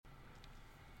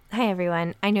Hi,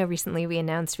 everyone. I know recently we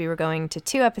announced we were going to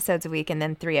 2 episodes a week and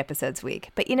then 3 episodes a week.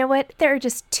 But you know what? There are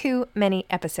just too many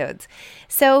episodes.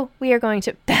 So we are going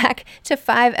back to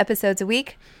 5 episodes a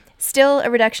week. Still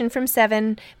a reduction from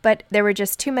 7, but there were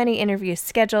just too many interviews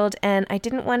scheduled, and I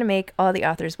didn't want to make all the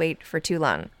authors wait for too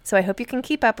long. So I hope you can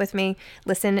keep up with me.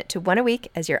 Listen to 1 a week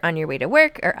as you're on your way to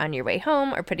work or on your way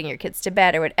home or putting your kids to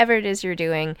bed or whatever it is you're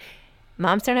doing.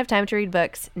 Moms don't have time to read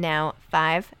books now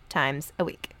 5 times a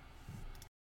week.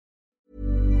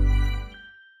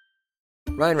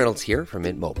 Ryan Reynolds here from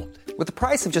Mint Mobile. With the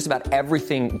price of just about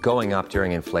everything going up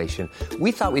during inflation,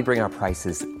 we thought we'd bring our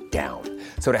prices down.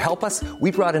 So to help us,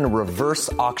 we brought in a reverse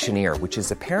auctioneer, which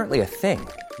is apparently a thing.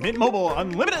 Mint Mobile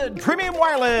Unlimited Premium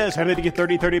Wireless. How to get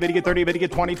 30, 30, bit to get 30, bit to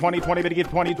get 20, 20, 20, bit to get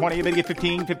 20, 20, bit to get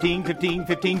 15, 15, 15,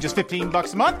 15, just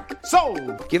 $15 a month?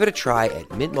 Sold! Give it a try at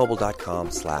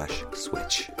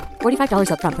mintmobile.com/switch.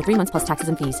 $45 up front for 3 months plus taxes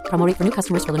and fees. Promo rate for new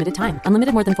customers for limited time.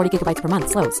 Unlimited more than 40 gigabytes per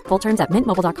month. Slows full terms at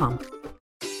mintmobile.com.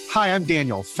 Hi, I'm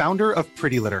Daniel, founder of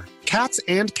Pretty Litter. Cats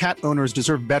and cat owners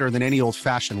deserve better than any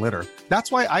old-fashioned litter.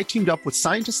 That's why I teamed up with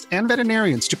scientists and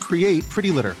veterinarians to create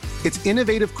Pretty Litter. Its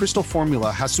innovative crystal formula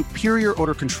has superior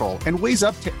odor control and weighs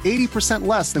up to 80%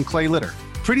 less than clay litter.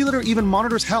 Pretty Litter even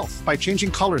monitors health by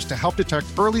changing colors to help detect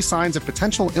early signs of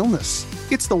potential illness.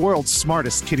 It's the world's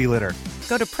smartest kitty litter.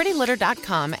 Go to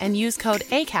prettylitter.com and use code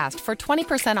ACAST for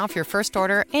 20% off your first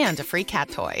order and a free cat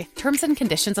toy. Terms and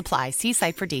conditions apply. See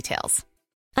site for details.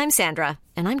 I'm Sandra,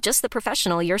 and I'm just the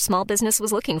professional your small business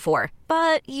was looking for.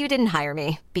 But you didn't hire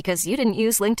me because you didn't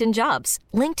use LinkedIn Jobs.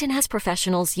 LinkedIn has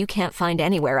professionals you can't find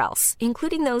anywhere else,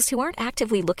 including those who aren't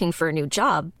actively looking for a new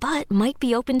job, but might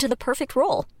be open to the perfect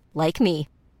role, like me.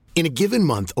 In a given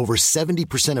month, over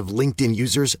 70% of LinkedIn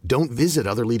users don't visit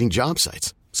other leading job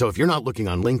sites. So if you're not looking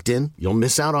on LinkedIn, you'll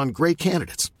miss out on great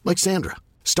candidates, like Sandra.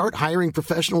 Start hiring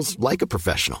professionals like a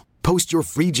professional. Post your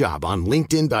free job on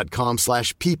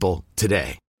linkedin.com/people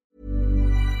today.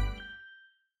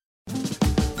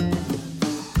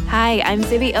 Hi, I'm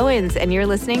Zibby Owens, and you're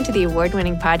listening to the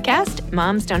award-winning podcast,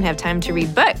 Moms Don't Have Time to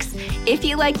Read Books. If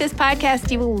you like this podcast,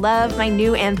 you will love my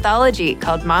new anthology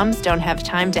called Moms Don't Have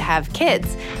Time to Have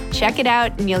Kids. Check it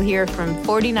out, and you'll hear from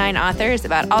 49 authors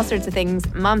about all sorts of things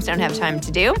moms don't have time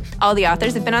to do. All the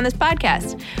authors have been on this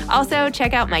podcast. Also,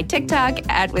 check out my TikTok,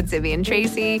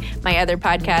 @WithZibbyandTracy, my other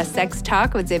podcast, Sex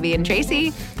Talk with Zibby and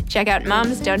Tracy. Check out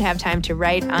Moms Don't Have Time to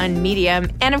Write on Medium.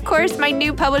 And of course, my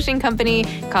new publishing company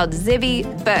called Zibby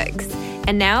Books.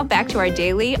 And now back to our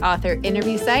daily author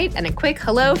interview site and a quick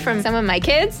hello from some of my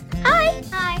kids. Hi.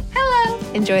 Hi. Hello.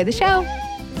 Enjoy the show.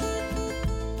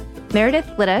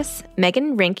 Meredith Littas,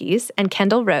 Meghan Rienks, and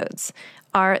Kendall Rhodes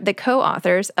are the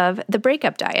co-authors of The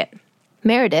Breakup Diet.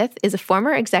 Meredith is a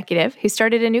former executive who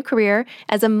started a new career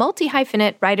as a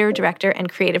multi-hyphenate writer, director,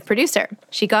 and creative producer.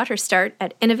 She got her start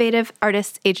at Innovative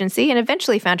Artists Agency and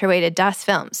eventually found her way to Das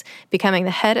Films, becoming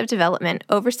the head of development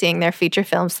overseeing their feature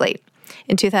film slate.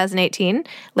 In 2018,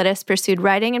 Littas pursued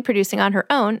writing and producing on her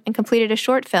own and completed a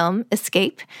short film,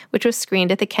 Escape, which was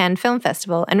screened at the Cannes Film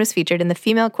Festival and was featured in the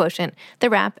Female Quotient, The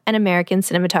Wrap, and American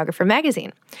Cinematographer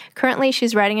magazine. Currently,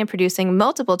 she's writing and producing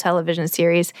multiple television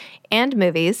series and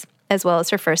movies, as well as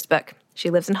her first book. She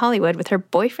lives in Hollywood with her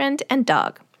boyfriend and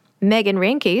dog. Meghan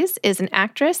Rienks is an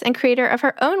actress and creator of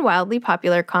her own wildly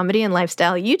popular comedy and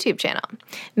lifestyle YouTube channel.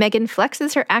 Meghan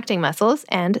flexes her acting muscles,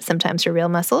 and sometimes her real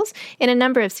muscles, in a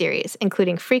number of series,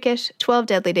 including Freakish, 12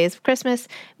 Deadly Days of Christmas,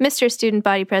 Mr. Student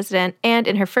Body President, and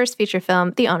in her first feature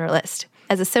film, The Honor List.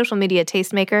 As a social media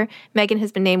tastemaker, Meghan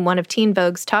has been named one of Teen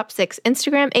Vogue's top 6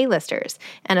 Instagram A-listers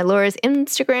and Allure's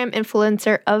Instagram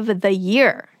Influencer of the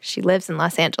Year. She lives in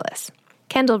Los Angeles.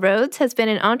 Kendall Rhodes has been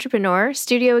an entrepreneur,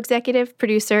 studio executive,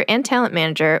 producer, and talent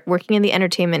manager working in the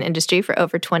entertainment industry for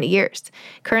over 20 years.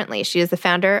 Currently, she is the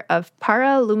founder of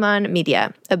Para Luman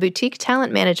Media, a boutique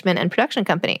talent management and production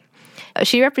company.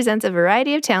 She represents a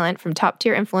variety of talent from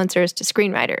top-tier influencers to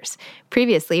screenwriters.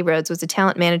 Previously, Rhodes was a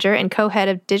talent manager and co-head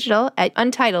of digital at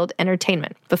Untitled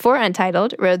Entertainment. Before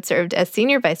Untitled, Rhodes served as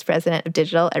senior vice president of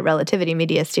digital at Relativity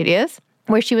Media Studios,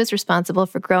 where she was responsible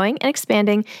for growing and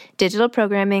expanding digital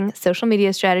programming, social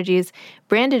media strategies,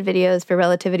 branded videos for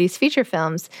Relativity's feature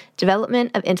films, development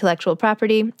of intellectual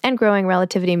property, and growing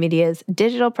Relativity Media's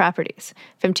digital properties.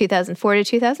 From 2004 to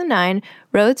 2009,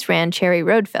 Rhodes ran Cherry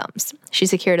Road Films. She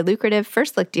secured a lucrative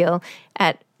first-look deal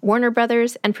at Warner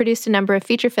Brothers and produced a number of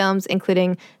feature films,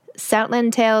 including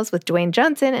Southland Tales with Dwayne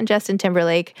Johnson and Justin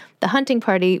Timberlake, The Hunting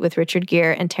Party with Richard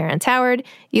Gere and Terrence Howard,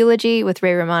 Eulogy with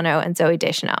Ray Romano and Zooey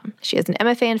Deschanel. She has an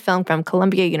MFA in film from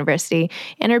Columbia University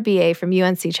and her BA from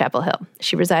UNC Chapel Hill.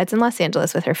 She resides in Los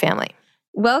Angeles with her family.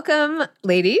 Welcome,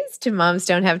 ladies, to Moms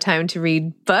Don't Have Time to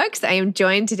Read Books. I am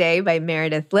joined today by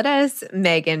Meredith Littas,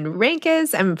 Meghan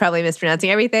Rienks, I'm probably mispronouncing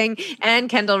everything, and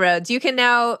Kendall Rhodes. You can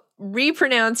now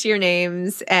repronounce your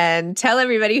names and tell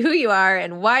everybody who you are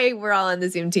and why we're all on the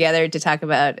Zoom together to talk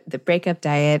about the breakup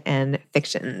diet and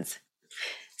fictions.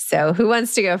 So who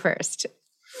wants to go first?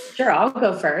 Sure, I'll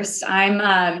go first. I'm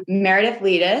Meredith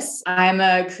Littas. I'm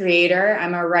a creator.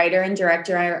 I'm a writer and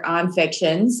director on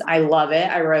fictions. I love it.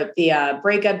 I wrote the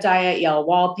Breakup Diet, Yellow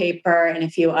Wallpaper, and a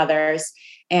few others.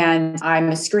 And I'm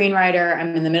a screenwriter.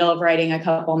 I'm in the middle of writing a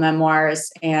couple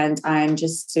memoirs, and I'm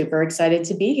just super excited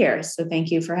to be here. So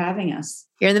thank you for having us.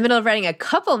 You're in the middle of writing a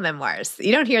couple memoirs.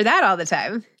 You don't hear that all the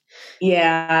time.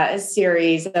 Yeah, a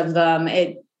series of them.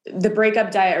 The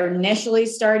Breakup Diet initially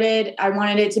started, I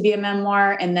wanted it to be a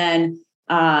memoir, and then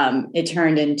it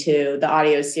turned into the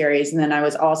audio series. And then I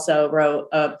wrote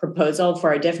a proposal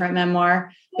for a different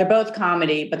memoir. They're both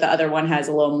comedy, but the other one has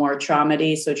a little more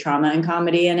traumedy, so trauma and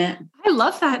comedy in it. I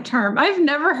love that term. I've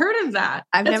never heard of that.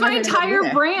 That's my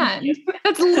entire brand.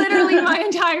 That's literally my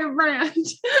entire brand.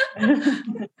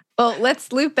 Well,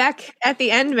 let's loop back at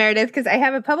the end, Meredith, because I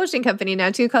have a publishing company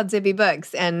now too called Zibby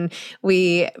Books, and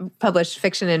we publish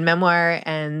fiction and memoir.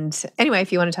 And anyway,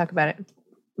 if you want to talk about it,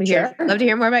 love to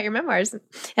hear more about your memoirs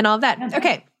and all of that.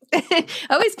 Okay.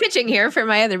 Always pitching here for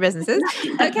my other businesses.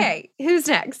 Okay. Who's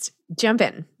next? Jump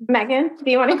in. Meghan, do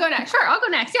you want to go next? Sure. I'll go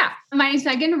next. Yeah. My name's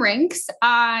Meghan Rienks.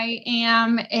 I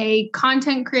am a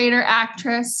content creator,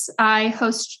 actress. I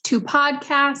host 2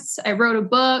 podcasts. I wrote a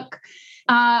book.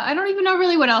 I don't even know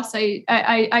really what else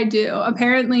I do.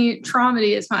 Apparently,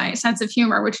 traumedy is my sense of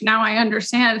humor, which now I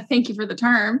understand. Thank you for the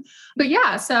term. But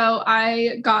yeah, so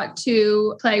I got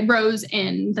to play Rose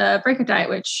in the Breakup Diet,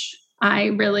 which I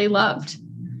really loved.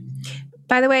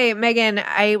 By the way, Meghan,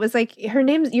 I was like, your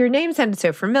name sounded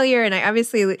so familiar, and I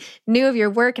obviously knew of your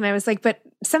work, and I was like, but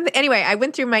something. Anyway, I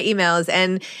went through my emails,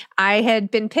 and I had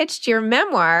been pitched your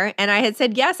memoir, and I had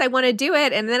said, yes, I want to do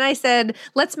it. And then I said,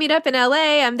 let's meet up in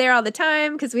LA. I'm there all the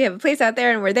time because we have a place out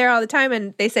there, and we're there all the time.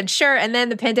 And they said, sure. And then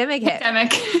the pandemic hit.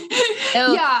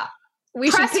 So yeah. We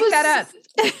should pick that up.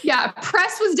 Yeah,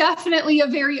 press was definitely a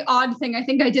very odd thing. I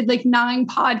think I did like 9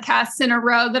 podcasts in a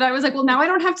row that I was like, well, now I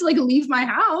don't have to like leave my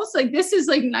house. Like this is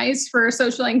like nice for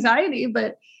social anxiety,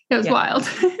 but it was wild.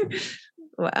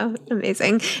 Wow,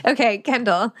 amazing. Okay,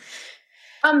 Kendall.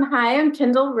 Hi, I'm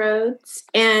Kendall Rhodes,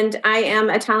 and I am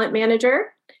a talent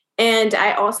manager, and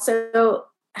I also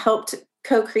helped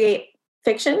co-create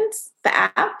Fictions, the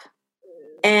app,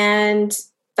 and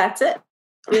that's it.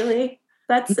 Really,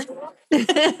 that's it.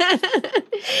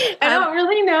 I don't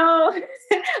really know.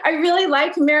 I really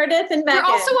like Meredith and Meghan. You're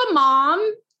also a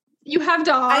mom. You have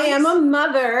dogs. I am a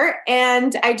mother,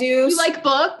 and I do. You like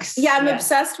books? Yeah, I'm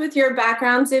obsessed with your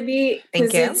background, Zibby,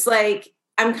 because it's like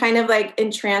I'm kind of like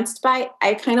entranced by.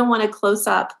 I kind of want a close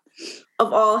up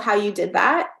of all how you did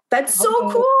that. That's so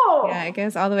cool. Yeah, it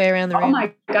goes all the way around the room. Oh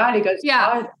my God, it goes.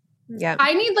 Yeah. Yeah.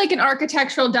 I need like an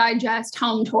Architectural Digest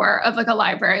home tour of like a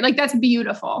library. Like that's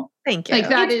beautiful. Thank you. Like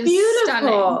that is beautiful.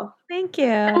 Stunning. Thank you.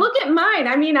 And look at mine.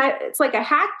 I mean, it's like a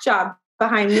hack job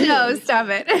behind me. No, stop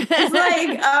it. It's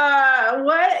like,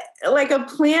 what? Like a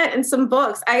plant and some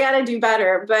books. I got to do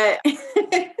better. But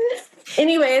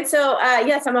anyway, so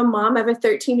yes, I'm a mom. I have a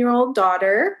 13-year-old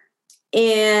daughter,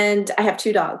 and I have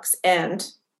 2 dogs, and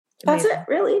that's it,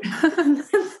 really.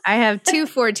 I have 2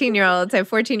 14-year-olds. I have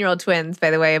 14-year-old twins, by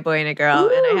the way, a boy and a girl. Ooh.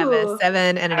 And I have a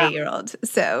 7 and an 8-year-old.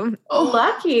 So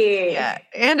lucky. Yeah.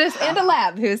 And a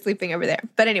lab who's sleeping over there.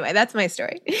 But anyway, that's my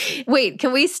story. Wait,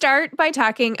 can we start by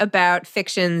talking about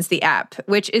Fictions, the app,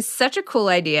 which is such a cool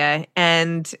idea.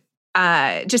 And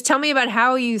just tell me about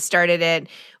how you started it.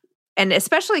 And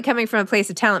especially coming from a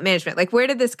place of talent management. Like, where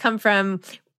did this come from?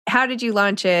 How did you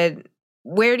launch it?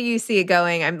 Where do you see it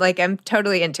going? I'm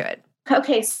totally into it.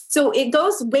 Okay, so it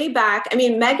goes way back. I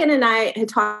mean, Meghan and I had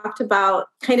talked about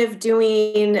kind of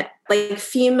doing like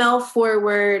female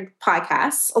forward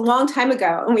podcasts a long time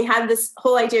ago. And we had this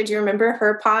whole idea. Do you remember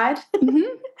her pod?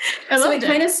 Mm-hmm. So it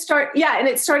kind of and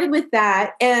it started with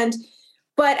that.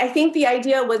 But I think the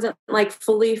idea wasn't like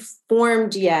fully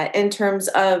formed yet in terms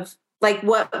of like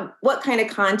what kind of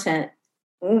content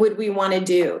would we want to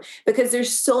do, because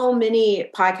there's so many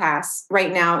podcasts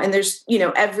right now, and there's,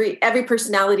 every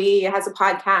personality has a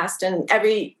podcast, and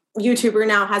every YouTuber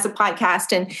now has a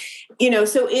podcast. And,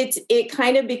 so it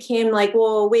kind of became like,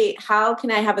 well, wait, how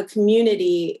can I have a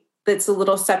community that's a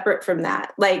little separate from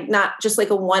that, like not just like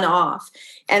a one-off.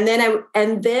 And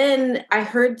then I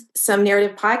heard some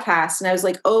narrative podcasts and I was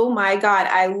like, oh my God,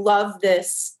 I love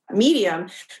this medium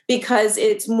because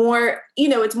it's more,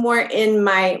 it's more in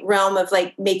my realm of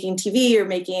like making TV or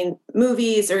making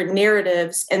movies or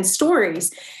narratives and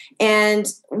stories.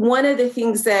 And one of the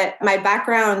things that my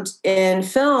background in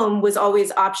film was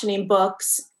always optioning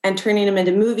books and turning them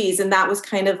into movies. And that was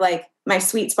kind of like my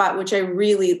sweet spot, which I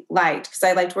really liked because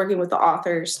I liked working with the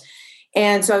authors.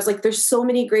 And so I was like, there's so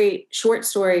many great short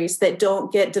stories that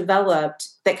don't get developed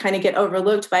that kind of get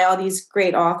overlooked by all these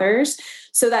great authors.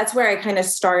 So that's where I kind of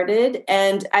started.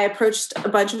 And I approached a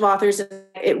bunch of authors and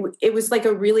it was like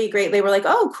a really great, they were like,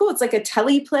 oh, cool. It's like a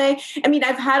teleplay. I mean,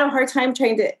 I've had a hard time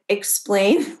trying to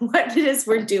explain what it is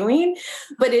we're doing,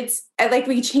 but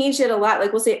we changed it a lot.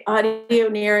 Like we'll say audio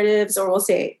narratives or we'll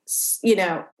say,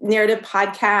 narrative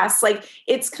podcasts. Like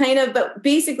it's kind of, but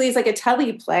basically it's like a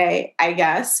teleplay, I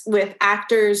guess, with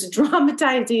actors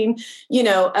dramatizing,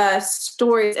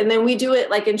 stories. And then we do it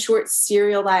like in short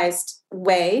serialized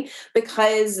way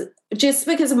because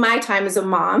of my time as a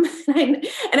mom. And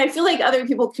I feel like other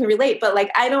people can relate, but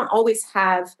like, I don't always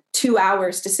have 2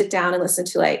 hours to sit down and listen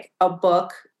to like a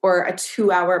book or a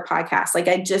 2-hour podcast. Like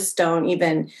I just don't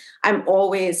even, I'm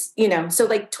always, so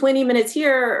like 20 minutes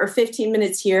here or 15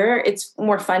 minutes here, it's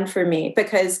more fun for me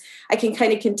because I can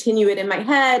kind of continue it in my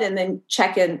head and then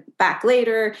check in back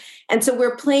later. And so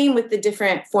we're playing with the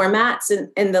different formats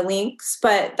and the links,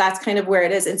 but that's kind of where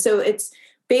it is. And so it's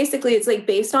like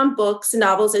based on books,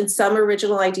 novels, and some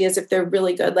original ideas if they're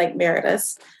really good, like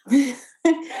Meredith.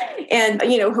 And,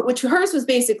 which hers was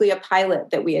basically a pilot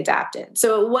that we adapted.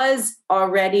 So it was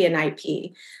already an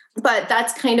IP, but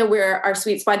that's kind of where our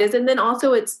sweet spot is. And then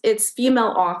also it's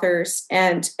female authors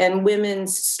and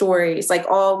women's stories, like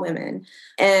all women.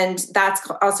 And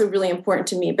that's also really important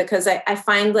to me because I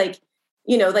find like,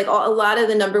 like a lot of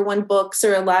the number one books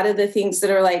or a lot of the things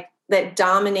that are like, that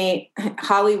dominate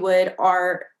Hollywood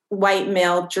are white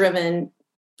male driven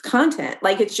content.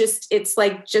 Like it's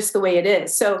like just the way it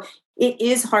is. So it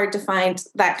is hard to find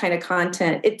that kind of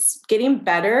content. It's getting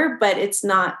better, but it's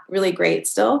not really great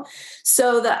still.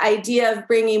 So the idea of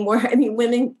bringing more,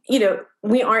 women,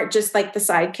 we aren't just like the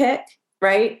sidekick,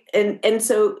 right? And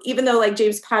so even though like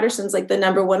James Patterson's like the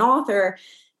number one author,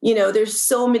 there's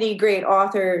so many great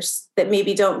authors that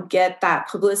maybe don't get that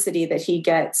publicity that he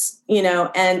gets,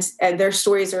 and their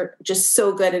stories are just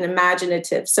so good and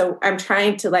imaginative. So I'm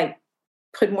trying to like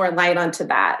put more light onto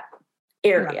that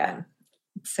area.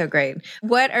 So great.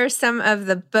 What are some of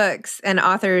the books and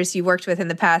authors you worked with in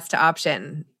the past to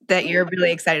option that you're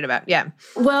really excited about? Yeah.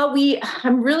 Well,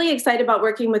 I'm really excited about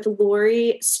working with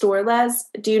Lori Storles.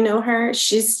 Do you know her?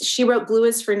 She wrote Blue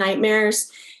is for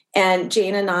Nightmares and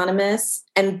Jane Anonymous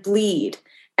and Bleed.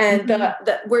 And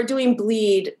we're doing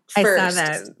Bleed first. I saw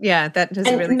that. Yeah, that does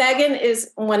really. Meghan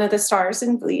is one of the stars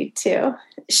in Bleed too.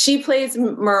 She plays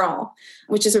Merle,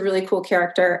 which is a really cool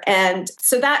character. And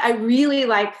so that I really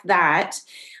like that.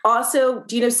 Also,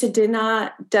 do you know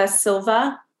Cidina da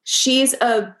Silva? She's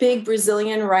a big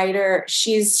Brazilian writer.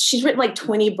 She's written like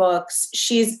 20 books.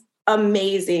 She's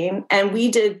amazing. And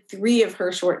we did 3 of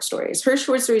her short stories. Her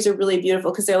short stories are really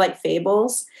beautiful because they're like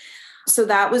fables. So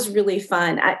that was really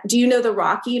fun. Do you know The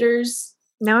Rock Eaters?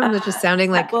 Now I'm just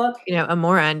sounding like, a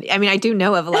moron. I mean, I do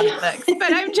know of a lot of books,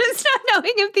 but I'm just not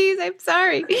knowing of these. I'm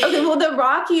sorry. Okay, well, The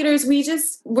Rock Eaters, we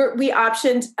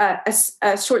optioned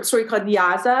a short story called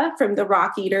Yaza from The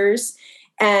Rock Eaters.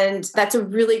 And that's a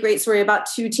really great story about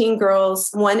 2 teen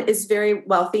girls. One is very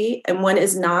wealthy and one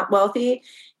is not wealthy.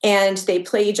 And they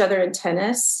play each other in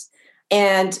tennis.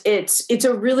 And it's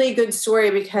a really good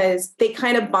story because they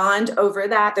kind of bond over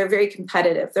that. They're very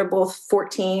competitive. They're both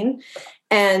 14.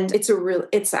 And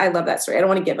I love that story. I don't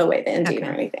want to give away the ending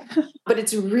or anything, but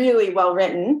it's really well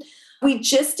written. We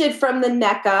just did From the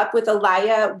Neck Up with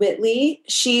Elia Whitley.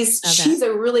 She's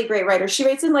a really great writer. She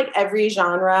writes in like every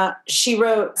genre. She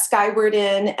wrote Skyward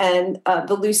In and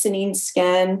The Loosening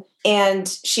Skin. And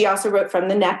she also wrote From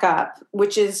the Neck Up,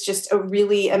 which is just a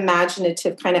really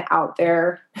imaginative kind of out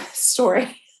there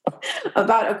story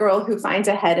about a girl who finds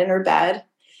a head in her bed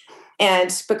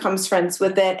and becomes friends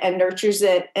with it and nurtures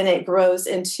it. And it grows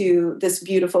into this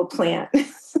beautiful plant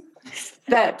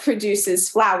that produces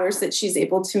flowers that she's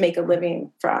able to make a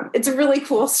living from. It's a really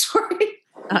cool story.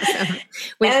 Awesome.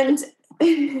 And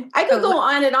I could go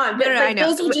on and on, but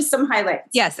those are just some highlights.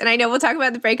 Yes. And I know we'll talk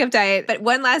about the breakup diet, but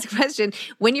one last question.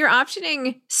 When you're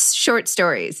optioning short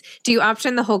stories, do you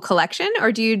option the whole collection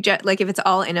or do you just like if it's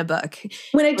all in a book?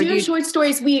 When I do short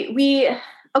stories,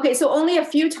 so only a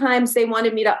few times they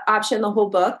wanted me to option the whole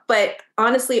book, but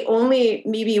honestly, only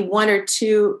maybe 1 or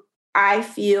 2 I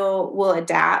feel will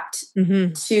adapt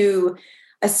to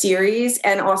a series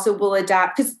and also will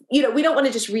adapt because, we don't want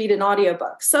to just read an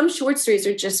audiobook. Some short stories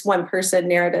are just one person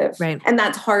narrative. Right. And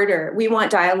that's harder. We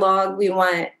want dialogue. We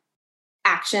want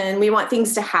action. We want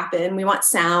things to happen. We want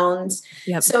sounds.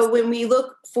 Yep. So when we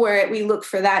look for it, we look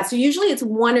for that. So usually it's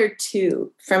one or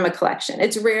two from a collection.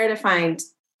 It's rare to find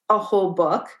a whole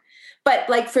book. But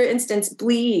like, for instance,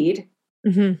 Bleed,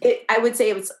 I would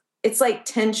say it's like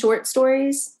 10 short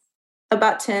stories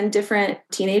about 10 different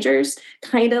teenagers,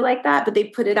 kind of like that, but they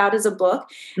put it out as a book.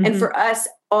 And for us,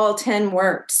 all 10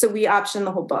 worked. So we optioned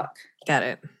the whole book. Got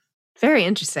it. Very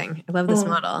interesting. I love this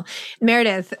model.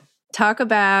 Meredith, talk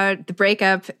about the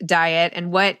breakup diet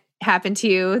and what happened to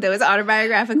you that was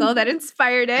autobiographical that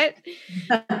inspired it.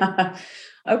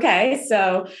 Okay.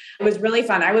 So it was really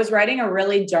fun. I was writing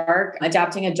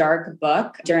adapting a dark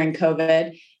book during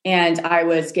COVID, and I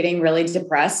was getting really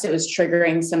depressed. It was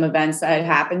triggering some events that had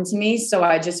happened to me. So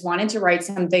I just wanted to write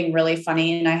something really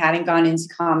funny, and I hadn't gone into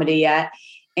comedy yet.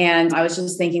 And I was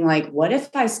just thinking, like, what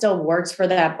if I still worked for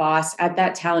that boss at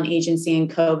that talent agency in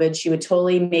COVID? She would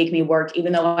totally make me work,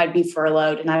 even though I'd be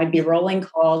furloughed, and I'd be rolling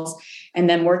calls and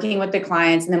then working with the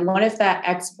clients. And then what if that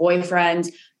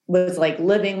ex-boyfriend was like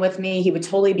living with me? He would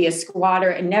totally be a squatter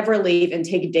and never leave and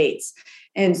take dates.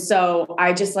 And so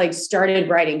I just like started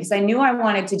writing because I knew I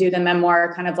wanted to do the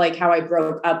memoir, kind of like how I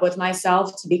broke up with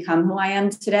myself to become who I am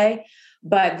today.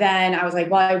 But then I was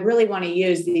like, well, I really want to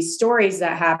use these stories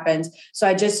that happened. So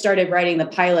I just started writing the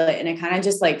pilot, and it kind of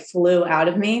just like flew out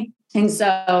of me. And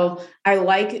so I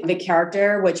like the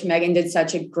character, which Meghan did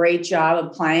such a great job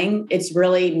of playing. It's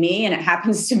really me, and it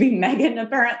happens to be Meghan,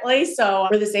 apparently. So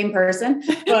we're the same person.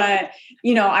 But,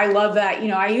 I love that.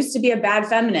 I used to be a bad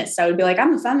feminist. I would be like,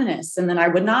 I'm a feminist, and then I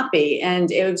would not be.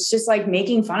 And it was just like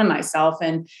making fun of myself.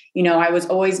 And, I was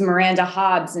always Miranda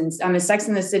Hobbs, and I'm a Sex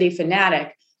and the City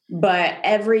fanatic. But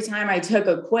every time I took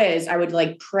a quiz, I would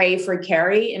like pray for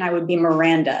Carrie, and I would be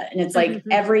Miranda. And it's like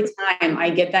every time I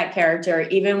get that character,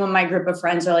 even when my group of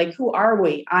friends are like, who are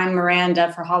we? I'm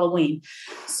Miranda for Halloween.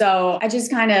 So I just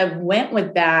kind of went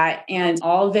with that. And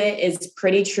all of it is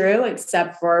pretty true,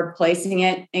 except for placing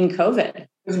it in COVID. It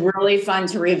was really fun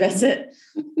to revisit.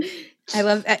 I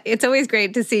love it's always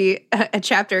great to see a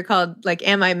chapter called like,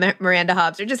 am I Miranda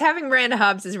Hobbs? Or just having Miranda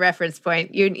Hobbs as a reference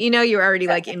point. You're already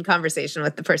like in conversation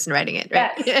with the person writing it,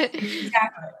 right? Yes,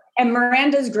 exactly. And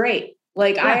Miranda's great.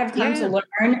 Like I have come to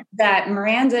learn that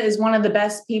Miranda is one of the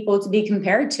best people to be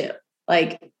compared to.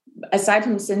 Like aside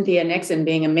from Cynthia Nixon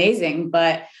being amazing,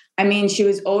 but I mean, she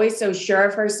was always so sure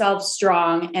of herself,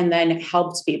 strong, and then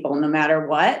helped people no matter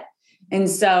what. And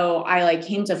so I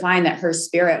came to find that her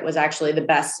spirit was actually the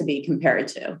best to be compared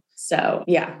to. So,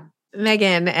 yeah.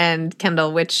 Meghan and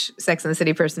Kendall, which Sex and the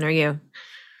City person are you?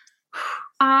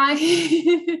 I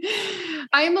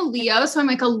am a Leo, so I'm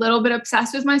like a little bit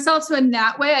obsessed with myself. So in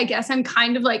that way, I guess I'm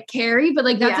kind of like Carrie, but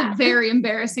like that's a very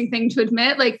embarrassing thing to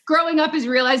admit. Like growing up is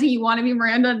realizing you want to be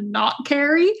Miranda, not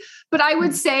Carrie. But I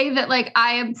would say that like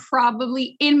I am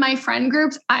probably in my friend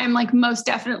groups, I am like most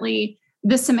definitely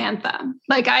the Samantha.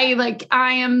 I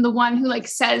am the one who like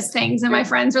says things and my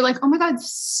friends are like, oh my God,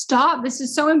 stop. This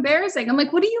is so embarrassing. I'm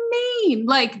like, what do you mean?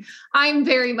 Like, I'm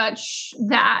very much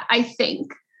that, I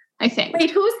think. Wait,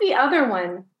 who's the other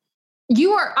one?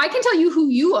 You are, I can tell you who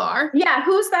you are. Yeah.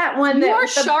 Who's that one? You are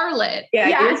Charlotte.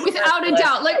 Yeah. Without a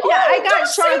doubt. Like, I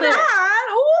got Charlotte.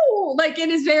 Oh, like it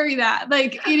is very that.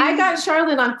 Like I got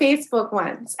Charlotte on Facebook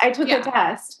once. I took a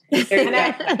test.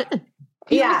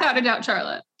 Without a doubt,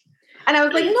 Charlotte. And I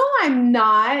was like, no, I'm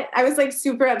not. I was like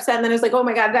super upset. And then I was like, oh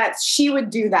my God, she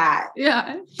would do that.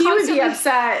 Yeah. She would be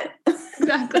upset.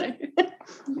 Exactly.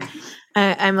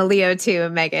 I'm a Leo too,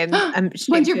 Meghan.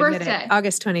 When's your birthday?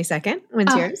 August 22nd.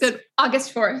 When's yours? Good.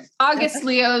 August 4th. August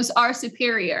Leos are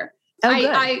superior. Oh, good.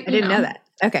 I didn't know that.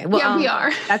 Okay. Well, yeah, we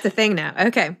are. That's a thing now.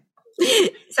 Okay.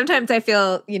 Sometimes I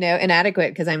feel,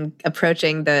 inadequate because I'm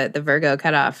approaching the Virgo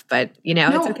cutoff, but it's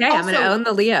okay. I'm going to own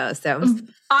the Leo. So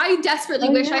I desperately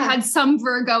wish I had some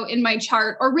Virgo in my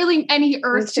chart or really any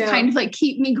earth to kind of like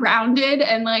keep me grounded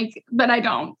and but I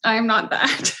don't. I'm not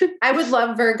that. I would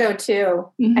love Virgo too.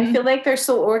 Mm-hmm. I feel like they're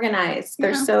so organized.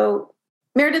 They're so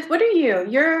Meredith, what are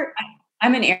you?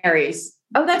 I'm an Aries.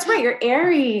 Oh, that's right. You're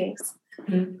Aries.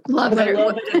 Mm-hmm. Love it. A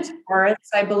little bit of Taurus,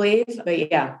 I believe,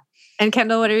 but yeah. And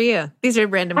Kendall, what are you? These are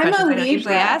random questions I don't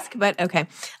usually ask, but okay.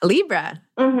 A Libra.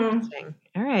 Mm-hmm.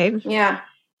 All right. Yeah.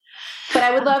 But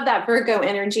I would love that Virgo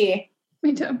energy.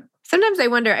 Me too. Sometimes I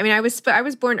wonder, I was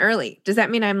born early. Does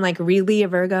that mean I'm really a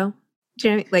Virgo? Do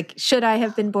you know what I mean? Should I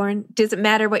have been born? Does it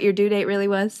matter what your due date really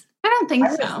was? I don't think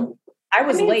so. I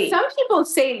was late. Some people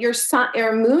say your sun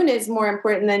or moon is more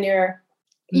important than your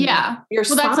Yeah. You're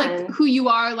well, that's fun. like who you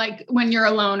are, like when you're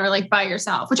alone or like by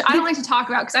yourself, which I don't like to talk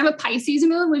about because I'm a Pisces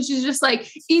moon, which is just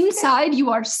like inside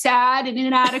you are sad and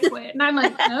inadequate. And I'm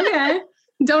like, okay,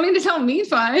 don't need to tell me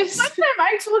twice. Last time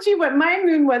I told you what my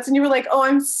moon was and you were like, oh,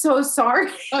 I'm so sorry.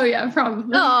 Oh yeah,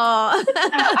 probably. Oh, I said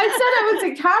I was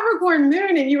a Capricorn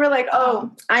moon and you were like,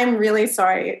 oh, I'm really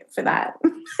sorry for that.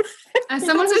 As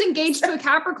someone who's engaged to a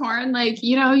Capricorn, like,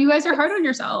 you know, you guys are hard on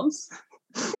yourselves.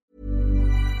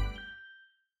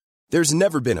 There's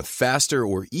never been a faster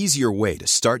or easier way to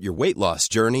start your weight loss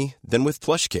journey than with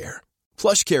PlushCare.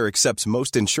 PlushCare accepts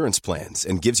most insurance plans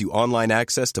and gives you online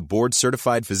access to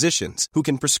board-certified physicians who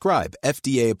can prescribe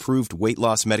FDA-approved weight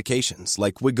loss medications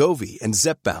like Wegovy and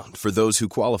Zepbound for those who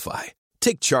qualify.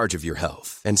 Take charge of your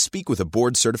health and speak with a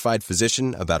board-certified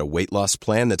physician about a weight loss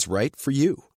plan that's right for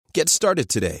you. Get started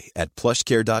today at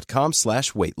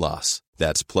plushcare.com/weight loss.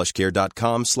 That's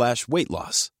plushcare.com/weight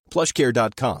loss.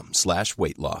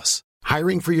 plushcare.com/weight loss.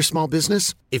 Hiring for your small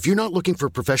business? If you're not looking for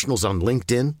professionals on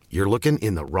LinkedIn, you're looking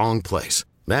in the wrong place.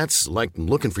 That's like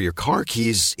looking for your car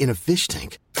keys in a fish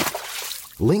tank.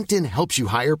 LinkedIn helps you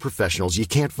hire professionals you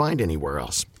can't find anywhere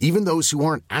else, even those who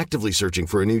aren't actively searching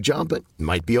for a new job but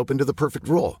might be open to the perfect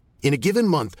role. In a given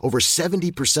month, over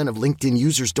 70% of LinkedIn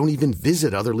users don't even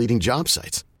visit other leading job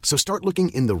sites. So start looking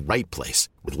in the right place.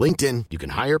 With LinkedIn, you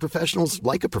can hire professionals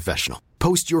like a professional.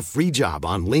 Post your free job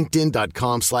on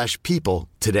linkedin.com/people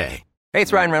today. Hey,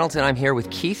 it's Ryan Reynolds, and I'm here with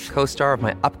Keith, co-star of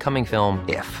my upcoming film,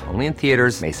 If, only in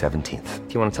theaters May 17th.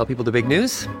 Do you want to tell people the big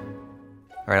news?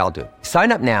 All right, I'll do it.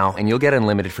 Sign up now and you'll get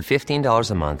unlimited for $15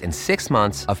 a month and 6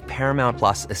 months of Paramount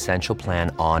Plus Essential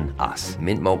Plan on us.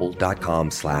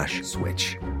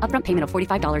 MintMobile.com/switch. Upfront payment of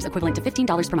 $45 equivalent to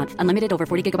 $15 per month. Unlimited over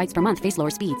 40 gigabytes per month. Face lower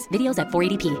speeds. Videos at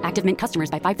 480p. Active Mint customers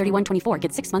by 531.24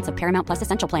 get 6 months of Paramount Plus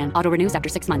Essential Plan. Auto renews after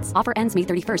 6 months. Offer ends May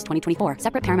 31st, 2024.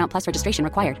 Separate Paramount Plus registration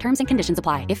required. Terms and conditions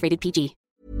apply if rated PG.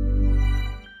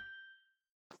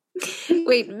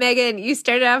 wait, Meghan, you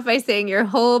started off by saying your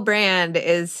whole brand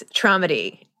is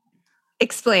traumedy.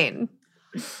 Explain.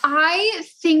 I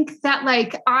think that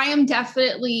like I am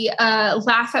definitely a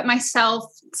laugh at myself,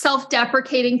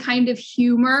 self-deprecating kind of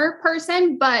humor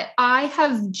person, but I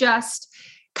have just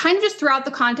kind of just throughout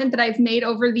the content that I've made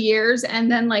over the years and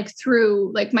then like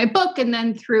through like my book and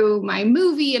then through my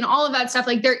movie and all of that stuff,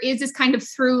 like there is this kind of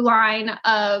through line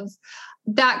of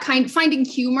that kind of finding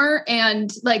humor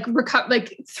and like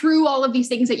like through all of these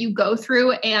things that you go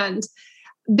through. And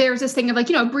there's this thing of like,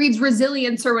 you know, breeds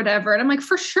resilience or whatever. And I'm like,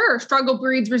 for sure, struggle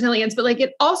breeds resilience, but like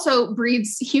it also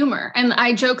breeds humor. And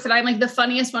I joke that I'm like the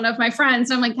funniest one of my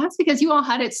friends. And I'm like, that's because you all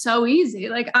had it so easy.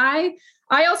 Like I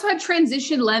also had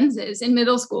transition lenses in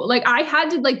middle school. Like I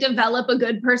had to like develop a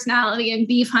good personality and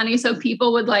be funny so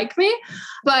people would like me.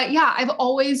 But yeah, I've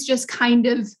always just kind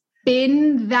of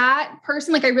been that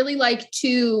person. Like I really like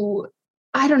to,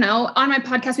 I don't know, on my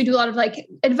podcast, we do a lot of like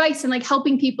advice and like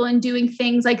helping people and doing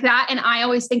things like that. And I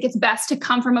always think it's best to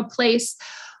come from a place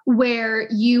where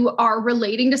you are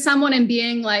relating to someone and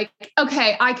being like,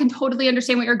 okay, I can totally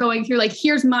understand what you're going through. Like,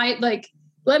 here's my, like,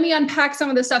 let me unpack some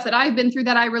of the stuff that I've been through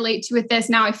that I relate to with this.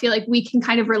 Now I feel like we can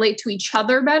kind of relate to each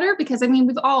other better because I mean,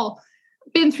 we've all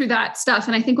been through that stuff.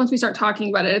 And I think once we start talking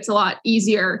about it, it's a lot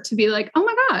easier to be like, oh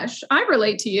my gosh, I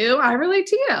relate to you. I relate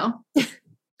to you.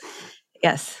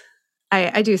 Yes,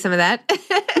 I do some of that.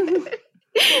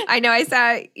 I know I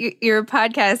saw your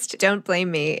podcast, Don't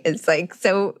Blame Me. It's like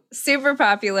so super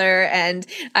popular. And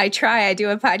I do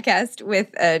a podcast with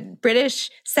a British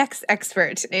sex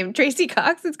expert named Tracy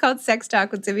Cox. It's called Sex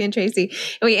Talk with Zibby and Tracy.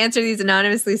 And we answer these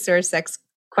anonymously sourced sex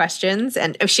questions.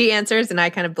 And if she answers and I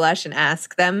kind of blush and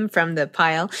ask them from the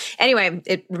pile. Anyway,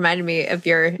 it reminded me of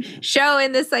your show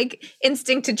and this like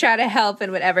instinct to try to help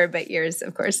and whatever. But yours,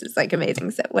 of course, is like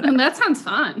amazing. So whatever. That sounds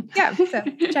fun. Yeah. So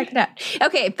check it out.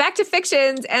 Okay. Back to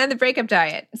fictions and the breakup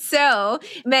diet. So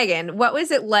Meghan, what was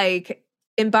it like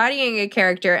embodying a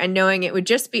character and knowing it would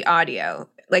just be audio?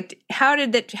 Like, how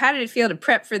did it feel to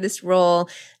prep for this role?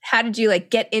 How did you like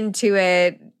get into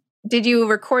it? Did you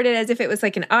record it as if it was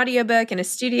like an audiobook in a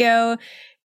studio?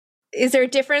 Is there a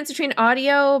difference between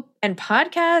audio and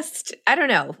podcast? I don't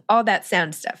know. All that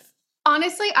sound stuff.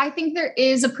 Honestly, I think there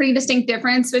is a pretty distinct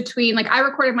difference between like I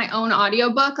recorded my own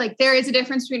audiobook. Like there is a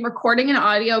difference between recording an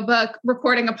audiobook,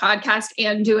 recording a podcast,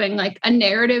 and doing like a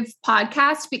narrative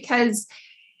podcast because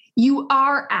you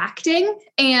are acting.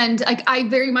 And like, I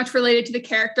very much related to the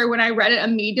character when I read it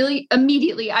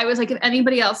immediately. I was like, if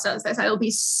anybody else does this, I will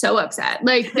be so upset.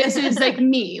 Like, this is like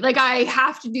me, like, I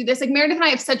have to do this. Like Meredith and I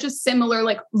have such a similar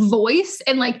like voice,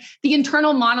 and like the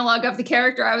internal monologue of the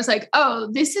character. I was like, oh,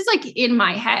 this is like in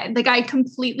my head. Like, I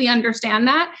completely understand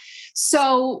that.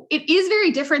 So it is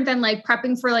very different than like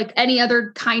prepping for like any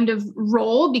other kind of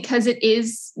role, because it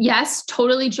is, yes,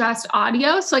 totally just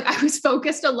audio. So like I was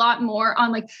focused a lot more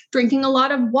on like drinking a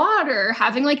lot of water,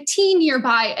 having like tea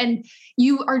nearby, and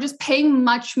you are just paying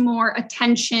much more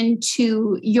attention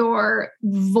to your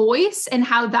voice and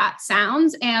how that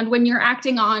sounds. And when you're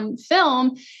acting on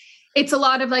film, it's a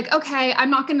lot of like, okay, I'm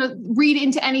not going to read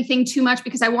into anything too much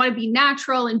because I want to be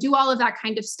natural and do all of that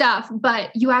kind of stuff.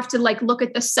 But you have to like look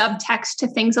at the subtext to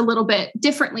things a little bit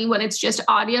differently when it's just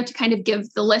audio, to kind of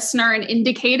give the listener an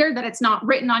indicator that it's not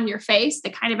written on your face. They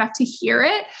kind of have to hear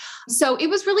it. So it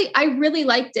was really, I really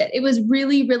liked it. It was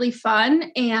really, really fun.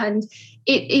 And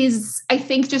it is, I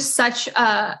think, just such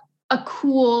a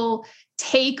cool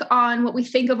take on what we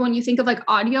think of when you think of like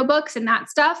audiobooks and that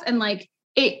stuff. And like,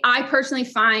 I personally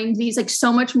find these like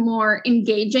so much more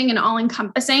engaging and all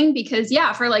encompassing, because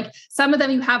for like some of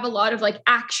them, you have a lot of like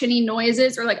actiony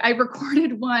noises, or like I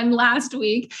recorded one last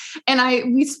week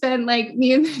and we spent like,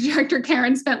 me and the director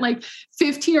Karen spent like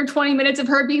 15 or 20 minutes of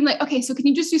her being like, okay, so can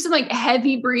you just do some like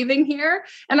heavy breathing here?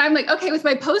 And I'm like, okay, with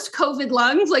my post-COVID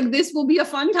lungs, like this will be a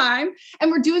fun time.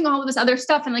 And we're doing all of this other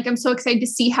stuff. And like, I'm so excited to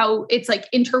see how it's like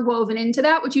interwoven into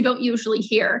that, which you don't usually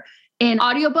hear in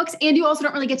audiobooks. And you also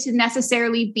don't really get to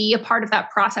necessarily be a part of that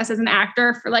process as an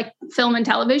actor for like film and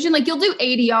television. Like you'll do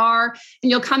ADR and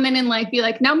you'll come in and like be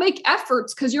like, now make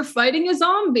efforts because you're fighting a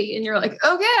zombie. And you're like,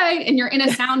 okay. And you're in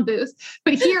a sound booth.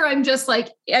 But here I'm just like,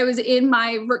 I was in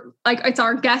my, like, it's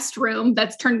our guest room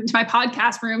that's turned into my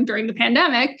podcast room during the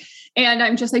pandemic. And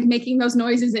I'm just like making those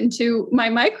noises into my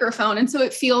microphone. And so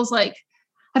it feels like,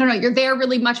 I don't know, you're there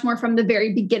really much more from the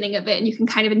very beginning of it. And you can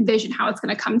kind of envision how it's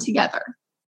going to come together.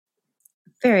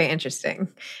 Very interesting.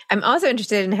 I'm also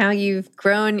interested in how you've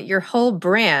grown your whole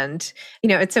brand. You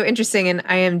know, it's so interesting in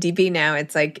IMDb now.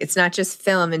 It's like, it's not just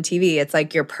film and TV. It's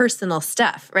like your personal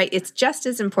stuff, right? It's just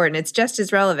as important. It's just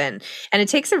as relevant. And it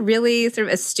takes a really sort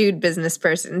of astute business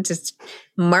person to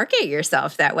market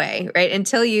yourself that way, right?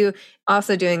 Until you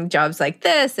also doing jobs like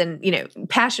this and, you know,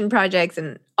 passion projects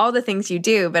and all the things you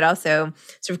do, but also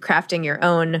sort of crafting your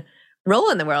own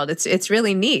role in the world. It's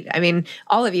really neat. I mean,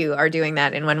 all of you are doing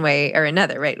that in one way or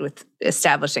another, right? With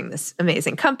establishing this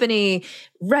amazing company,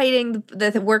 writing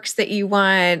the works that you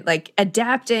want, like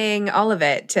adapting all of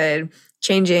it to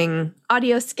changing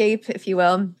audioscape, if you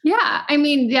will. Yeah. I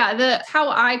mean,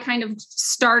 how I kind of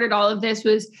started all of this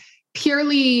was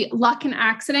purely luck and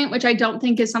accident, which I don't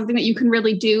think is something that you can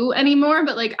really do anymore.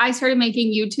 But like I started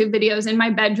making YouTube videos in my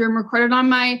bedroom, recorded on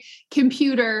my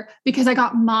computer, because I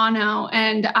got mono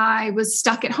and I was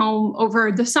stuck at home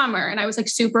over the summer and I was like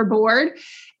super bored.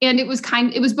 And it was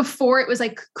before it was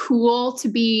like cool to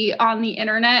be on the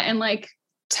internet and like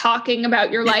talking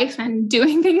about your life and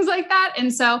doing things like that.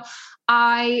 And so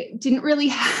I didn't really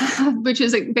have, which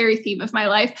is a very theme of my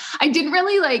life, I didn't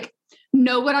really like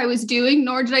know what I was doing,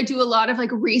 nor did I do a lot of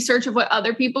like research of what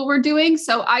other people were doing.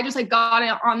 So I just like got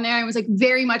it on there. I was like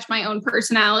very much my own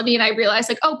personality. And I realized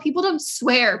like, oh, people don't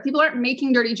swear. People aren't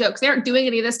making dirty jokes. They aren't doing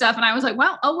any of this stuff. And I was like,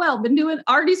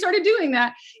 already started doing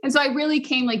that. And so I really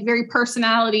came like very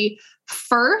personality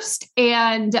first.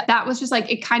 And that was just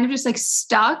like, it kind of just like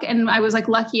stuck. And I was like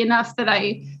lucky enough that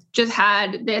I just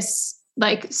had this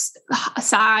like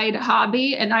side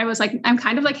hobby. And I was like, I'm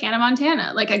kind of like Hannah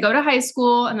Montana. Like I go to high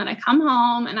school and then I come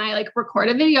home and I like record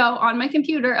a video on my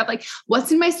computer of like,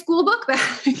 what's in my school book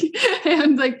bag?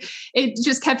 And like, it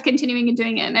just kept continuing and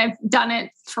doing it. And I've done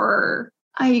it for,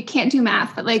 I can't do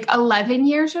math, but like 11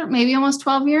 years or maybe almost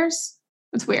 12 years.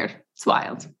 It's weird. It's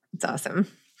wild. It's awesome.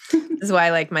 This is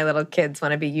why like my little kids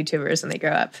want to be YouTubers when they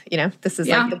grow up. You know, this is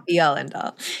like the be all end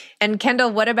all. And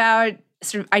Kendall, what about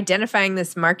sort of identifying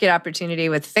this market opportunity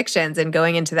with fictions and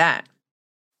going into that?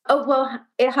 Oh, well,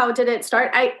 how did it start?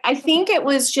 I think it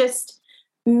was just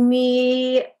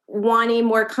me wanting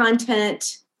more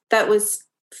content that was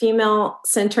female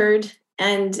centered.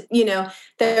 And, you know,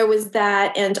 there was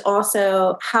that. And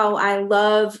also how I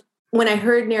love, when I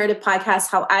heard narrative podcasts,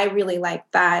 how I really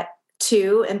liked that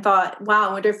too. And thought, wow,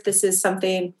 I wonder if this is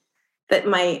something that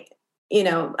might, you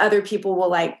know, other people will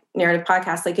like narrative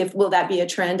podcasts. Like will that be a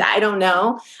trend? I don't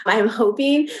know. I'm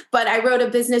hoping, but I wrote a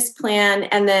business plan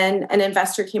and then an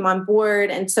investor came on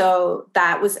board. And so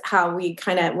that was how we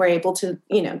kind of were able to,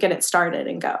 you know, get it started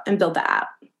and go and build the app.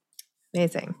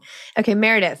 Amazing. Okay,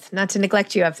 Meredith, not to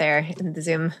neglect you up there in the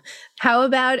Zoom. How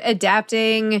about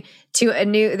adapting to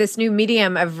this new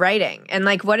medium of writing? And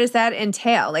like, what does that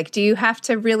entail? Like, do you have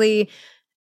to really,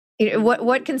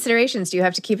 what considerations do you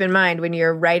have to keep in mind when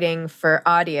you're writing for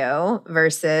audio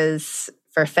versus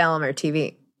for film or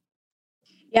TV?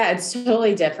 Yeah, it's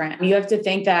totally different. You have to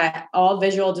think that all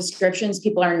visual descriptions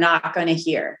people are not going to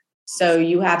hear. So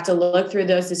you have to look through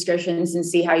those descriptions and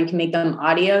see how you can make them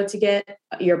audio to get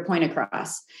your point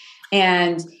across.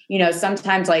 And,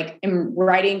 sometimes like in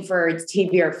writing for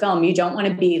TV or film, you don't want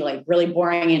to be like really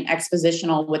boring and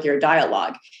expositional with your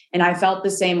dialogue. And I felt the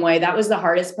same way. That was the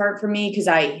hardest part for me because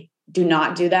I do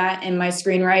not do that in my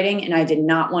screenwriting. And I did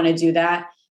not want to do that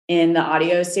in the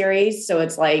audio series. So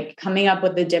it's like coming up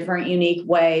with a different, unique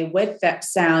way with that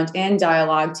sound and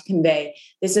dialogue to convey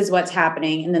this is what's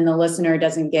happening. And then the listener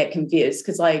doesn't get confused.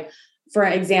 Because like, for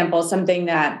example, something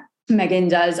that Meghan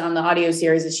does on the audio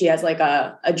series is she has like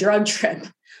a drug trip.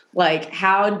 Like,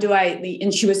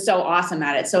 and she was so awesome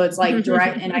at it. So it's like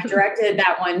and I directed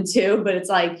that one too, but it's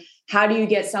like, how do you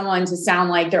get someone to sound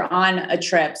like they're on a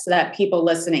trip so that people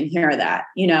listening hear that,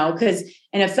 because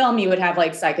in a film you would have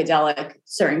like psychedelic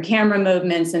certain camera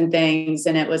movements and things.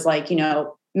 And it was like,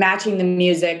 matching the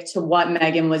music to what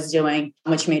Meghan was doing,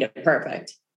 which made it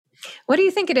perfect. What do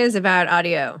you think it is about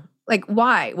audio? Like,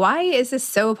 why? Why is this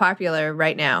so popular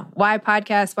right now? Why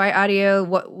podcasts? Why audio?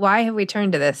 Why have we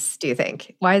turned to this, do you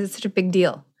think? Why is it such a big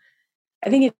deal? I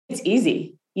think it's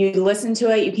easy. You listen to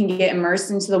it, you can get immersed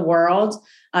into the world.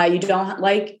 You don't,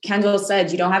 like Kendall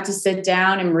said, you don't have to sit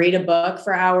down and read a book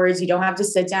for hours. You don't have to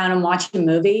sit down and watch a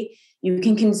movie. You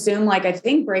can consume, like, I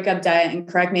think Breakup Diet, and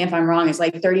correct me if I'm wrong, is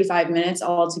like 35 minutes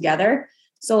all together.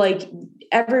 So like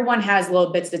everyone has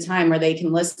little bits of time where they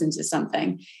can listen to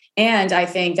something. And I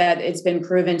think that it's been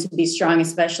proven to be strong,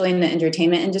 especially in the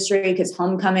entertainment industry, because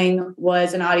Homecoming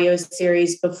was an audio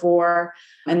series before,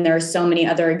 and there are so many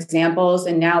other examples.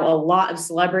 And now a lot of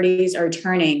celebrities are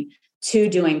turning to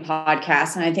doing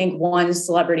podcasts. And I think one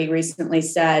celebrity recently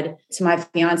said to my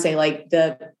fiance, like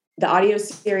the audio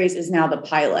series is now the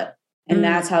pilot. And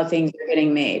that's how things are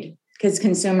getting made because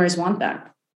consumers want that.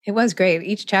 It was great.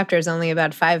 Each chapter is only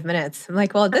about 5 minutes. I'm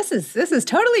like, well, this is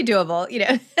totally doable,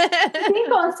 I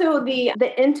think also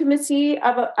the intimacy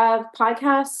of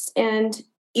podcasts and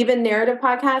even narrative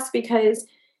podcasts, because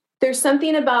there's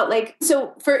something about like,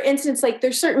 so for instance, like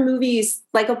there's certain movies,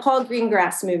 like a Paul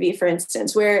Greengrass movie, for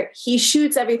instance, where he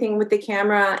shoots everything with the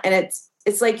camera and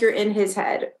it's like you're in his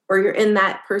head or you're in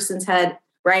that person's head.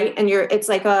 Right. And it's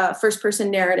like a first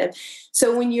person narrative.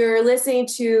 So when you're listening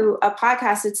to a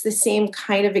podcast, it's the same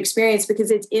kind of experience because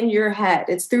it's in your head.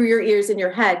 It's through your ears in your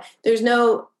head. There's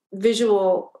no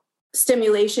visual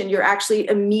stimulation. You're actually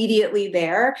immediately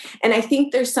there. And I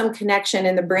think there's some connection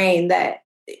in the brain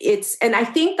and I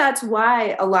think that's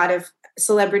why a lot of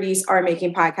celebrities are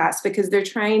making podcasts, because they're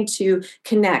trying to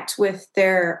connect with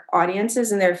their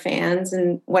audiences and their fans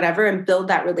and whatever, and build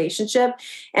that relationship.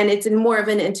 And it's more of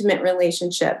an intimate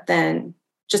relationship than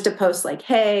just a post like,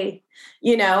 hey,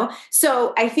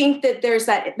 So I think that there's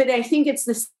that, but I think it's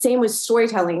the same with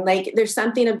storytelling. Like there's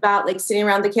something about like sitting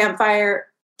around the campfire,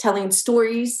 telling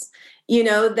stories,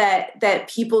 that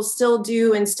people still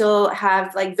do and still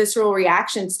have like visceral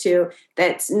reactions to,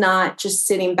 that's not just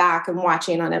sitting back and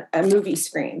watching on a movie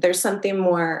screen. There's something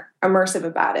more immersive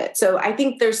about it. So I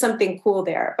think there's something cool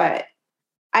there, but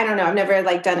I don't know. I've never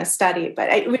like done a study, but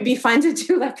it would be fun to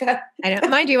do like a. I know,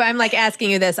 mind you, I'm like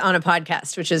asking you this on a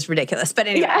podcast, which is ridiculous. But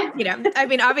anyway, I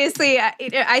mean, obviously,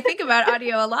 I think about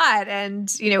audio a lot,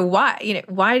 and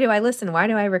why do I listen? Why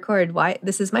do I record? Why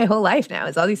this is my whole life now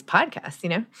is all these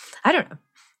podcasts. I don't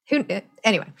know.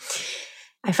 Anyway,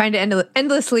 I find it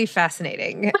endlessly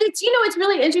fascinating. But it's it's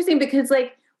really interesting because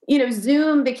like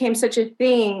Zoom became such a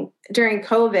thing during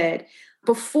COVID.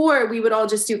 Before, we would all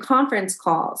just do conference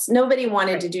calls. Nobody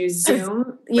wanted to do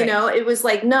Zoom. It was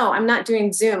like, no, I'm not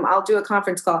doing Zoom. I'll do a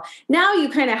conference call. Now you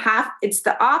kind of it's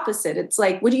the opposite. It's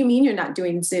like, what do you mean you're not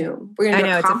doing Zoom? We're going to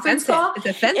do a conference call. It's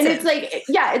offensive. And it's like,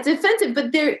 yeah, it's offensive.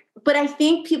 But I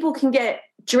think people can get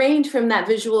drained from that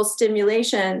visual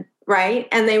stimulation, right?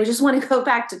 And they just want to go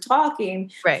back to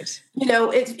talking. Right.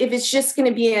 If it's just going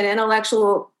to be an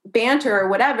intellectual banter or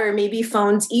whatever, maybe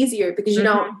phone's easier because you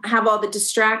don't have all the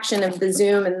distraction of the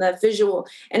Zoom and the visual.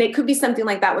 And it could be something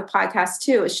like that with podcasts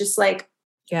too. It's just like,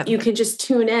 you can just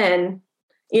tune in.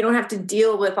 You don't have to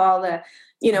deal with all the,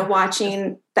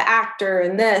 watching the actor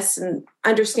and this and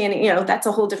understanding, that's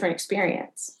a whole different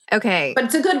experience. Okay. But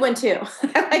it's a good one too.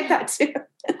 I like that too.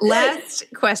 Last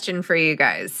question for you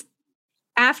guys.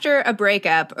 after a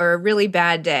breakup or a really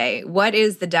bad day, what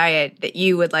is the diet that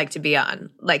you would like to be on,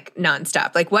 like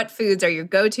nonstop? Like what foods are your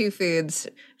go-to foods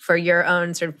for your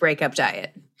own sort of breakup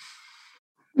diet?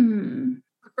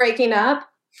 Breaking up?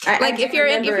 Like if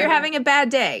you're having a bad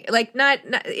day, like not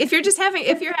if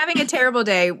you're having a terrible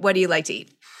day, what do you like to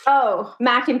eat? Oh,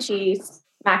 mac and cheese.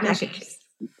 Mac and cheese.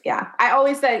 Yeah. I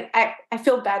always say I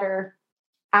feel better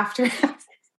after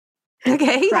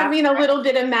having a little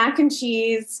bit of mac and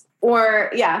cheese,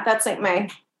 or that's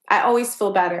like I always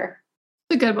feel better.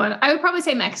 It's a good one. I would probably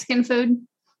say Mexican food.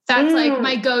 That's like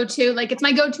my go-to. Like it's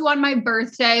my go-to on my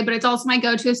birthday, but it's also my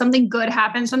go-to if something good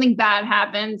happens, something bad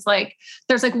happens. Like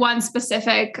there's like one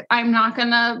specific, I'm not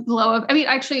going to blow up. I mean,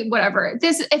 actually, whatever.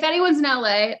 If anyone's in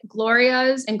LA,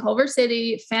 Gloria's in Culver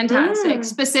City, fantastic.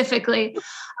 Specifically,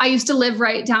 I used to live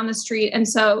right down the street. And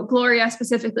so Gloria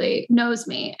specifically knows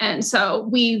me. And so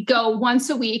we go once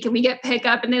a week and we get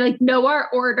pickup and they like know our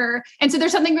order. And so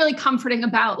there's something really comforting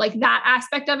about like that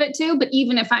aspect of it too. But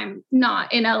even if I'm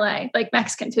not in LA, like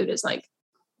Mexican food is like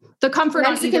the comfort.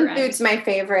 Mexican food's my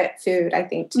favorite food, I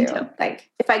think too.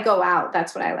 Like if I go out,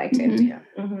 that's what I like to do.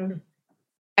 Mm-hmm.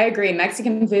 I agree.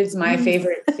 Mexican food's my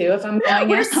favorite too. If I'm going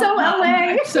we're so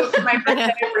LA. So for my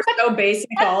birthday, we're so basic,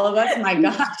 all of us. My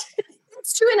God.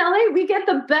 It's true. In LA, we get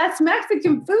the best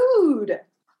Mexican food.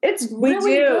 It's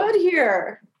really good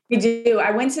here. We do.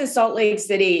 I went to Salt Lake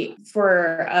City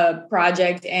for a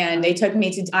project and they took me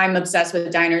to, I'm obsessed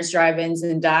with diners, drive-ins,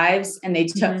 and dives. And they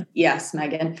took, yes,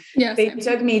 Megan, they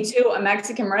took me to a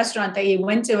Mexican restaurant that he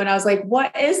went to. And I was like,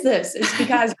 what is this? It's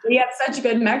because we have such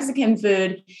good Mexican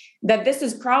food that this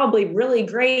is probably really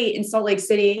great in Salt Lake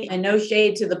City, and no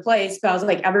shade to the place. But I was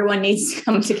like, everyone needs to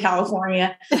come to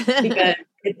California because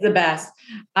it's the best.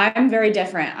 I'm very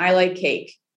different. I like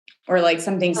cake or like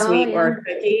something sweet or a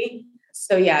cookie.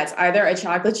 So it's either a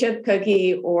chocolate chip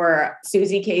cookie or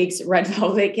Susie Cake's red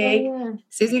velvet cake.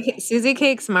 Susie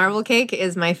Cake's marble cake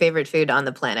is my favorite food on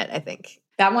the planet, I think.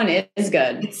 That one is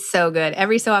good. It's so good.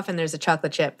 Every so often there's a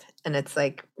chocolate chip and it's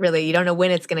like, really, you don't know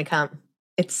when it's going to come.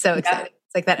 It's so exciting.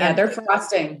 It's like that. Yeah, their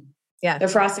frosting. Yeah. Their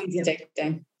frosting's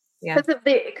addicting. Yeah.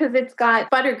 Because it's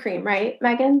got buttercream, right,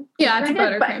 Megan? Yeah, it's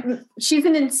buttercream. She's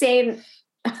an insane...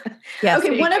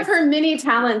 okay, one of her many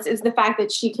talents is the fact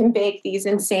that she can bake these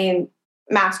insane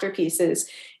masterpieces,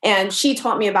 and she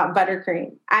taught me about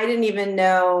buttercream. I didn't even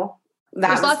know that.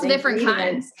 There's lots of different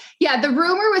kinds. Yeah, the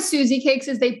rumor with Susie Cakes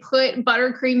is they put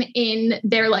buttercream in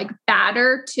their like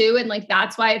batter too, and like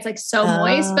that's why it's like so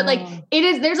moist. But like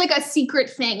there's like a secret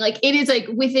thing. Like it is like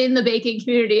within the baking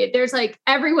community. There's like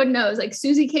everyone knows like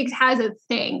Susie Cakes has a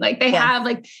thing. Like they have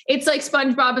like it's like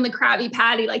SpongeBob and the Krabby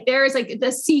Patty. Like there is like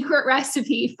the secret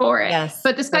recipe for it. Yes,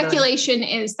 but the speculation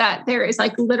is that there is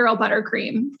like literal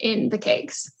buttercream in the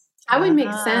cakes. That would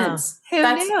make sense. Who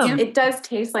knew? It does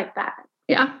taste like that.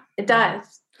 Yeah. It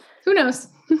does. Who knows?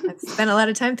 I've spent a lot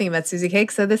of time thinking about Susie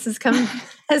Cake, so this has come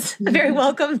as a very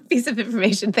welcome piece of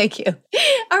information. Thank you.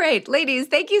 All right, ladies,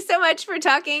 thank you so much for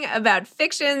talking about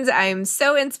fictions. I'm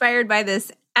so inspired by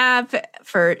this app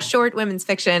for short women's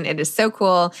fiction. It is so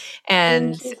cool.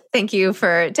 And thank you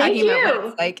for talking about what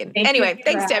it's like. And anyway,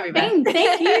 thanks to everybody.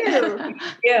 Thank you. Thank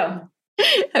you.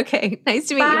 Okay, nice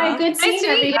to meet you all. Good seeing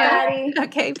everybody.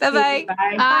 Okay, bye-bye.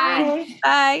 Bye.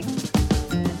 Bye.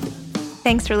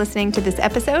 Thanks for listening to this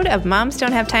episode of Moms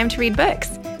Don't Have Time to Read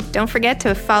Books. Don't forget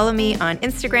to follow me on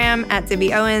Instagram at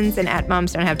Zibby Owens and at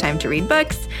Moms Don't Have Time to Read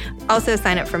Books. Also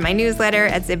sign up for my newsletter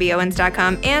at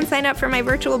zibbyowens.com and sign up for my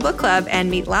virtual book club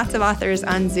and meet lots of authors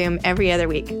on Zoom every other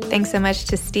week. Thanks so much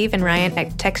to Steve and Ryan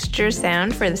at Texture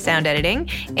Sound for the sound editing.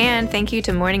 And thank you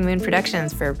to Morning Moon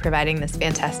Productions for providing this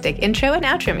fantastic intro and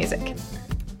outro music.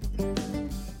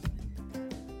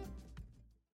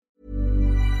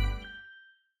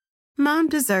 Mom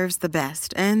deserves the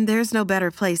best, and there's no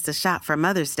better place to shop for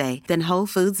Mother's Day than Whole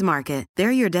Foods Market.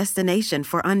 They're your destination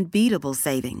for unbeatable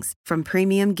savings, from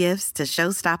premium gifts to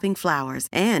show-stopping flowers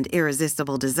and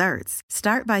irresistible desserts.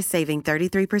 Start by saving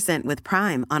 33% with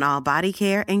Prime on all body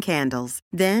care and candles.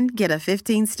 Then get a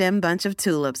 15-stem bunch of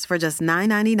tulips for just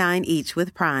 $9.99 each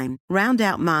with Prime. Round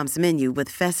out Mom's menu with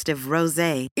festive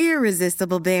rosé,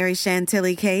 irresistible berry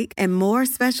chantilly cake, and more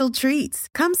special treats.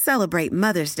 Come celebrate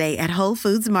Mother's Day at Whole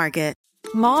Foods Market.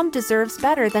 Mom deserves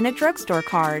better than a drugstore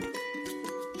card.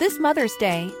 This Mother's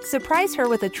Day, surprise her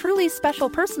with a truly special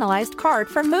personalized card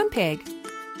from Moonpig.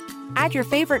 Add your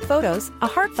favorite photos, a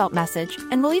heartfelt message,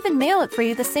 and we'll even mail it for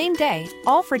you the same day,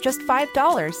 all for just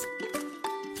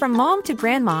 $5. From mom to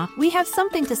grandma, we have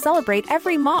something to celebrate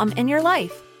every mom in your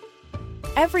life.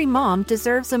 Every mom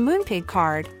deserves a Moonpig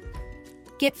card.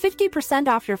 Get 50%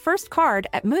 off your first card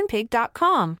at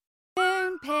moonpig.com.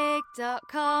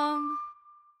 Moonpig.com.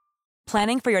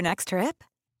 Planning for your next trip?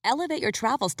 Elevate your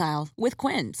travel style with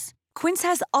Quince. Quince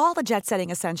has all the jet-setting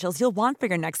essentials you'll want for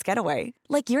your next getaway,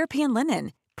 like European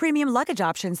linen, premium luggage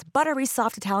options, buttery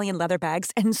soft Italian leather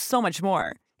bags, and so much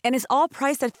more. And is all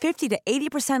priced at 50 to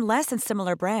 80% less than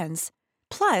similar brands.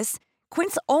 Plus,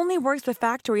 Quince only works with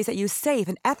factories that use safe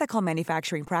and ethical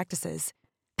manufacturing practices.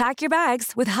 Pack your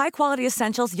bags with high-quality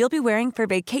essentials you'll be wearing for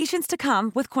vacations to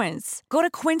come with Quince. Go to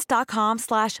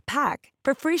quince.com/pack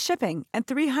for free shipping and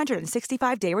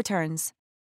 365-day returns.